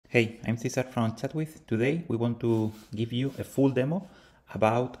Hey, I'm Cesar from Chatwith. Today we want to give you a full demo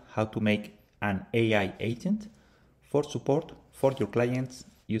about how to make an AI agent for support for your clients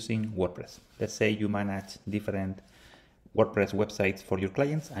using WordPress. Let's say you manage different WordPress websites for your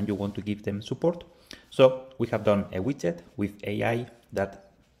clients and you want to give them support. So we have done a widget with AI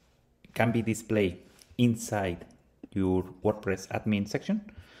that can be displayed inside your WordPress admin section.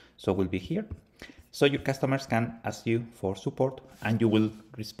 So we'll be here. So your customers can ask you for support and you will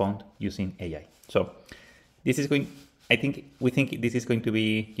respond using AI. So this is going, we think this is going to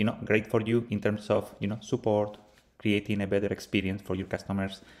be, great for you in terms of, support, creating a better experience for your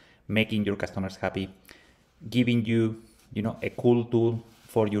customers, making your customers happy, giving you, a cool tool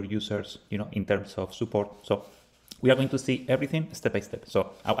for your users, in terms of support. So we are going to see everything step by step.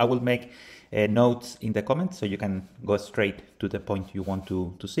 So I will make notes in the comments so you can go straight to the point you want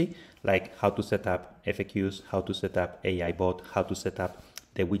to see, like how to set up FAQs, how to set up AI bot, how to set up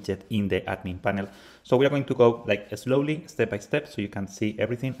the widget in the admin panel. So we are going to go like slowly, step by step, so you can see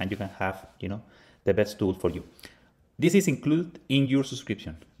everything and you can have, the best tool for you. This is included in your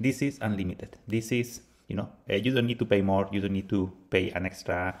subscription. This is unlimited. This is, you don't need to pay more. You don't need to pay an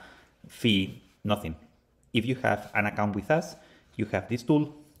extra fee, nothing. If you have an account with us, you have this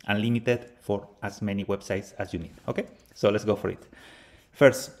tool unlimited for as many websites as you need. Okay, so let's go for it.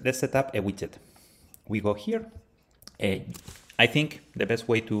 First, let's set up a widget. We go here. I think the best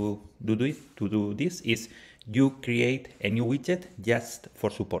way to do this is you create a new widget just for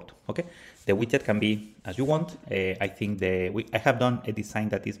support. Okay, the widget can be as you want. I think I have done a design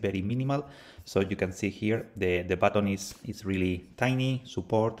that is very minimal, so you can see here the button is really tiny,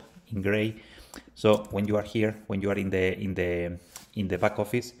 support in gray. So when you are here, when you are in the back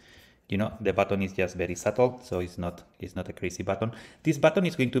office, the button is just very subtle, so it's not a crazy button. This button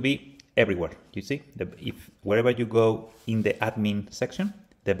is going to be everywhere. You see, if wherever you go in the admin section,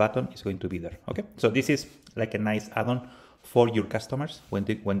 the button is going to be there. Okay, so this is like a nice add-on for your customers when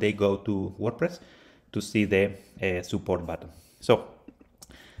they go to WordPress to see the support button. So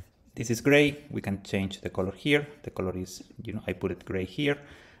this is gray. We can change the color here. The color is, I put it gray here.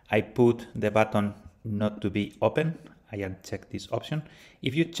 I put the button not to be open. I uncheck this option.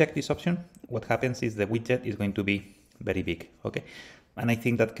 If you check this option, what happens is the widget is going to be very big, okay? And I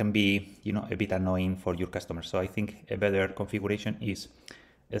think that can be, a bit annoying for your customers. So I think a better configuration is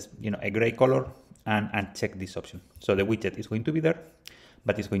a gray color and uncheck this option. So the widget is going to be there,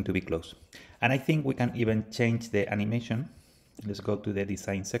 but it's going to be closed. And I think we can even change the animation. Let's go to the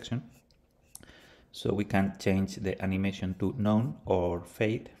design section. So we can change the animation to none or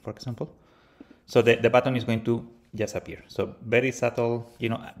fade, for example. So the button is going to just appear. So very subtle,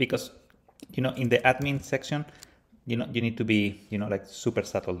 because, in the admin section, you need to be, like super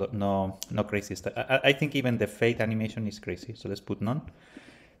subtle, no crazy stuff. I think even the fade animation is crazy. So let's put none.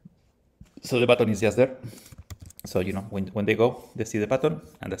 So the button is just there. So, when they go, they see the button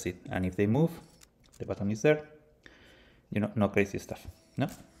and that's it. And if they move, the button is there, no crazy stuff, no?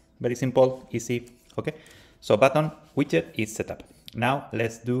 Very simple, easy. Okay, so button widget is set up. Now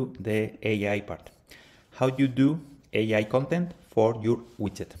let's do the AI part. How you do AI content for your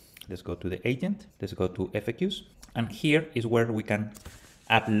widget. Let's go to the agent. Let's go to FAQs. And here is where we can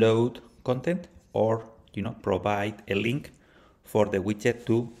upload content or, provide a link for the widget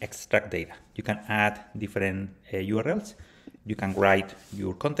to extract data. You can add different URLs. You can write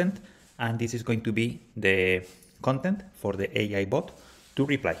your content. And this is going to be the content for the AI bot to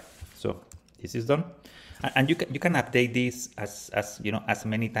reply. So this is done, and you can update this as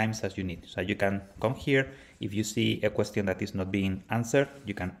many times as you need. So you can come here. If you see a question that is not being answered,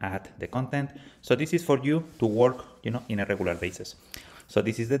 you can add the content. So this is for you to work, in a regular basis. So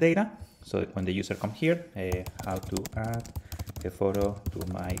this is the data. So when the user come here, how to add a photo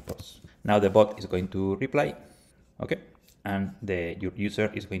to my post. Now the bot is going to reply, okay, and your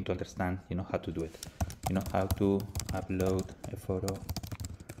user is going to understand, how to do it. How to upload a photo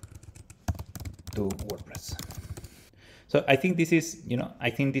to WordPress. So I think this is,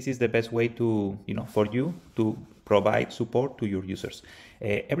 the best way to, for you to provide support to your users.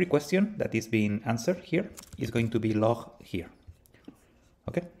 Every question that is being answered here is going to be logged here.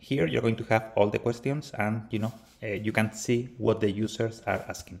 Okay, here you're going to have all the questions and, you can see what the users are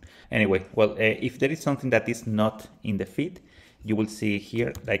asking. Anyway, well, if there is something that is not in the feed, you will see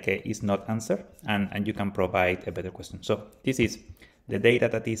here like is not answered and you can provide a better question. So this is the data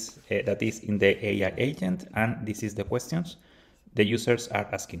that is in the AI agent, and this is the questions the users are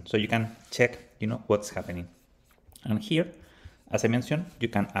asking. So you can check, what's happening. And here, as I mentioned, you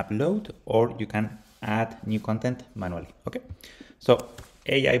can upload or you can add new content manually. Okay, so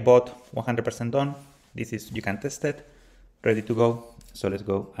AI bot 100% done. This is, you can test it, ready to go. So let's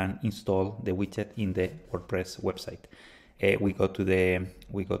go and install the widget in the WordPress website. We go to the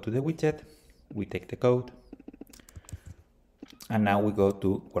widget, we take the code, and now we go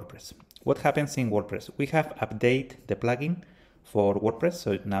to WordPress. What happens in WordPress? We have updated the plugin for WordPress,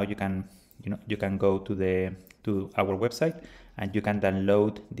 so now you can go to our website and you can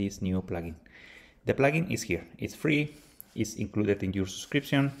download this new plugin. The plugin is here. It's free. It's included in your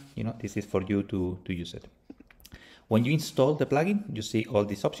subscription. This is for you to use it. When you install the plugin, you see all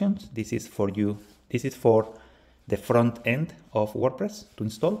these options. This is for you. This is for the front end of WordPress to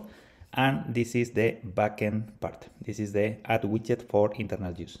install. And this is the backend part. This is the add widget for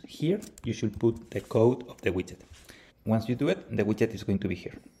internal use. Here, you should put the code of the widget. Once you do it, the widget is going to be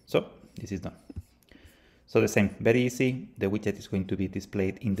here. So this is done. So the same, very easy. The widget is going to be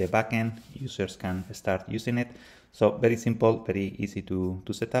displayed in the backend. Users can start using it. So very simple, very easy to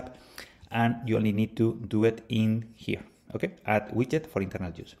set up. And you only need to do it in here. Okay, add widget for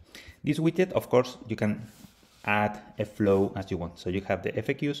internal use. This widget, of course, you can add a flow as you want. So you have the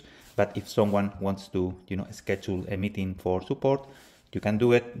FAQs, but if someone wants to, schedule a meeting for support, you can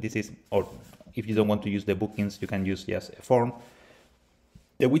do it. This is, or if you don't want to use the bookings, you can use just a form.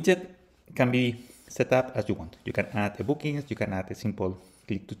 The widget can be set up as you want. You can add a bookings, you can add a simple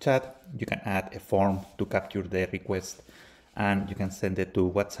click to chat, you can add a form to capture the request, and you can send it to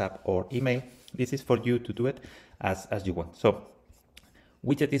WhatsApp or email. This is for you to do it as you want. So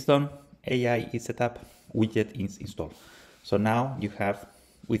widget is done, AI is set up, widget is installed. So now you have,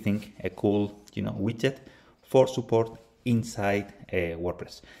 we think, a cool, widget for support inside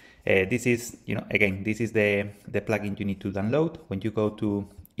WordPress. This is, again, this is the plugin you need to download. When you go to,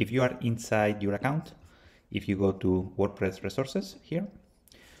 if you are inside your account, if you go to WordPress resources here,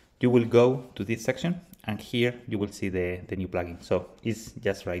 you will go to this section and here you will see the new plugin. So it's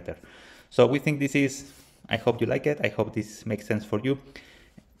just right there. So we think this is, I hope you like it. I hope this makes sense for you.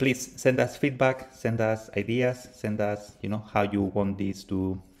 Please send us feedback, send us ideas, send us, how you want this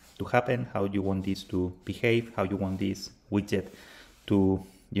to happen, how you want this to behave, how you want this widget to,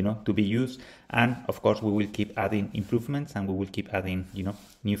 to be used. And of course, we will keep adding improvements and we will keep adding,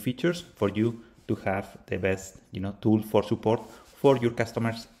 new features for you to have the best, tool for support for your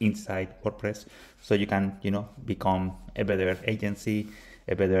customers inside WordPress. So you can, become a better agency,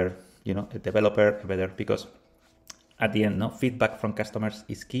 a better, a developer, a better, because at the end, feedback from customers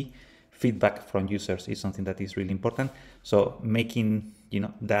is key. Feedback from users is something that is really important. So making,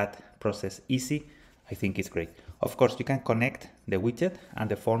 that process easy, I think is great. Of course, you can connect the widget and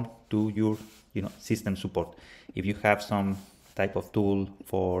the form to your, system support. If you have some type of tool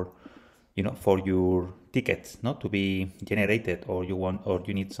for, for your tickets, to be generated, or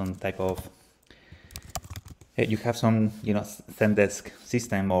you need some type of, you have some, Zendesk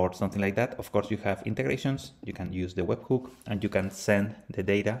system or something like that. Of course, you have integrations. You can use the WebHook and you can send the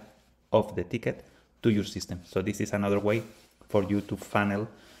data of the ticket to your system. So this is another way for you to funnel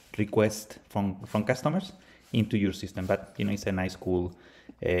requests from customers into your system. But, it's a nice, cool,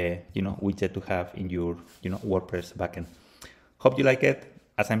 widget to have in your, WordPress backend. Hope you like it.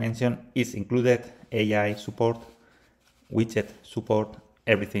 As I mentioned, it's included AI support, widget support,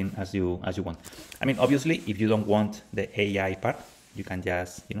 everything as you want. I mean, obviously, if you don't want the AI part, you can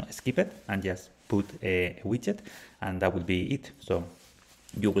just skip it and just put a widget, and that will be it. So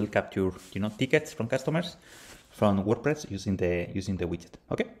you will capture tickets from customers from WordPress using the widget.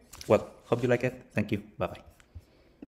 Okay. Well, hope you like it. Thank you. Bye bye.